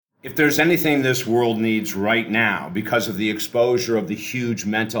If there's anything this world needs right now, because of the exposure of the huge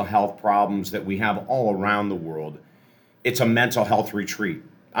mental health problems that we have all around the world, it's a mental health retreat.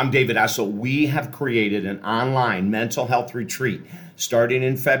 I'm David Essel. We have created an online mental health retreat starting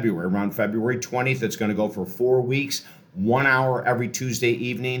in February, around February 20th. It's going to go for 4 weeks, 1 hour every Tuesday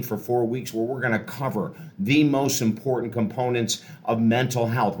evening for 4 weeks, where we're going to cover the most important components of mental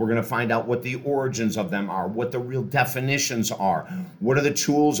health. We're going to find out what the origins of them are, what the real definitions are, what are the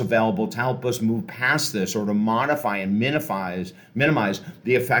tools available to help us move past this or to modify and minimize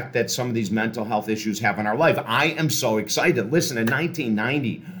the effect that some of these mental health issues have on our life. I am so excited. Listen, in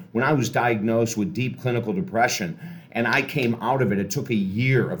 1990, when I was diagnosed with deep clinical depression and I came out of it, it took a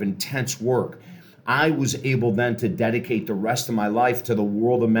year of intense work. I was able then to dedicate the rest of my life to the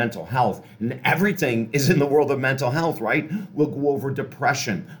world of mental health. And everything is in the world of mental health, right? We'll go over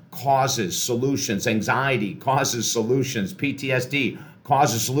depression, causes, solutions, anxiety, causes, solutions, PTSD,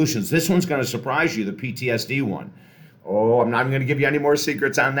 causes, solutions. This one's going to surprise you, the PTSD one. Oh, I'm not even going to give you any more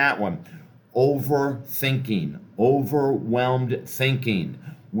secrets on that one. Overthinking, overwhelmed thinking.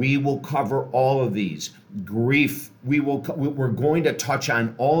 We will cover all of these. Grief, we're going to touch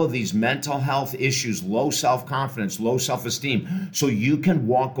on all of these mental health issues, low self-confidence, low self-esteem, so you can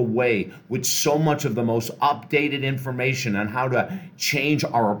walk away with so much of the most updated information on how to change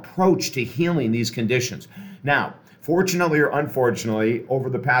our approach to healing these conditions. Now, fortunately or unfortunately, over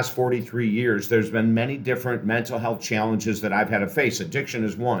the past 43 years, there's been many different mental health challenges that I've had to face. Addiction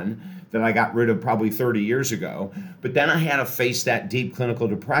is one that I got rid of probably 30 years ago. But then I had to face that deep clinical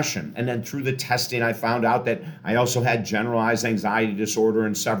depression. And then through the testing, I found out that I also had generalized anxiety disorder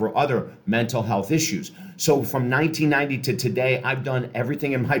and several other mental health issues. So from 1990 to today, I've done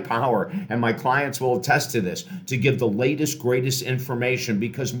everything in my power, and my clients will attest to this, to give the latest, greatest information,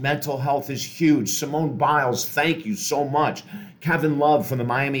 because mental health is huge. Simone Biles, thank you so much. Kevin Love from the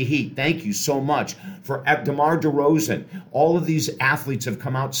Miami Heat, thank you so much. For DeMar DeRozan, all of these athletes have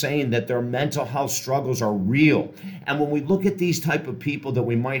come out saying that their mental health struggles are real. And when we look at these type of people that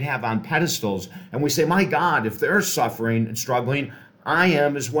we might have on pedestals, and we say, my God, if they're suffering and struggling, I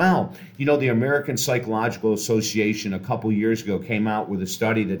am as well. You know, the American Psychological Association a couple years ago came out with a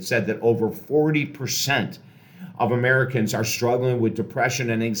study that said that over 40% of Americans are struggling with depression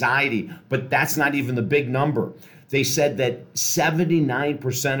and anxiety, but that's not even the big number. They said that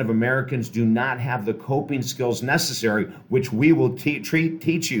 79% of Americans do not have the coping skills necessary, which we will teach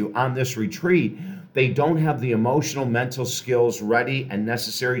you on this retreat. They don't have the emotional, mental skills ready and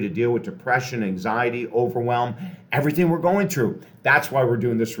necessary to deal with depression, anxiety, overwhelm, everything we're going through. That's why we're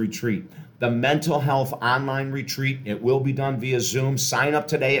doing this retreat. The mental health online retreat, it will be done via Zoom. Sign up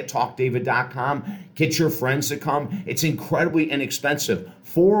today at talkdavid.com. Get your friends to come. It's incredibly inexpensive.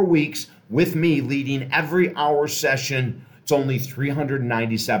 4 weeks with me leading every hour session. It's only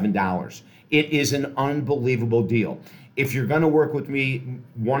 $397. It is an unbelievable deal. If you're going to work with me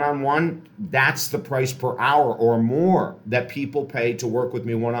one-on-one, that's the price per hour or more that people pay to work with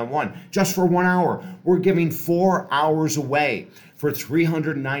me one-on-one. Just for 1 hour. We're giving 4 hours away for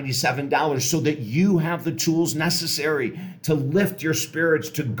 $397 so that you have the tools necessary to lift your spirits,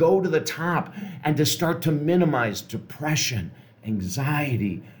 to go to the top, and to start to minimize depression,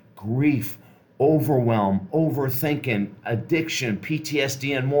 anxiety, grief, overwhelm, overthinking, addiction,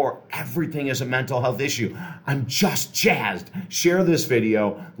 PTSD, and more. Everything is a mental health issue. I'm just jazzed. Share this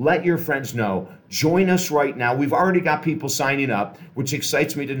video. Let your friends know. Join us right now. We've already got people signing up, which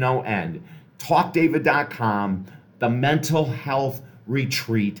excites me to no end. TalkDavid.com, the mental health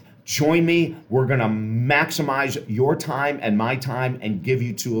retreat. Join me. We're going to maximize your time and my time and give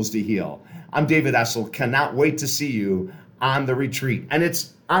you tools to heal. I'm David Essel. Cannot wait to see you on the retreat. And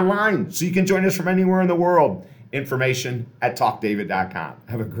it's online, so you can join us from anywhere in the world. Information at talkdavid.com.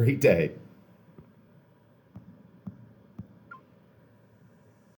 Have a great day.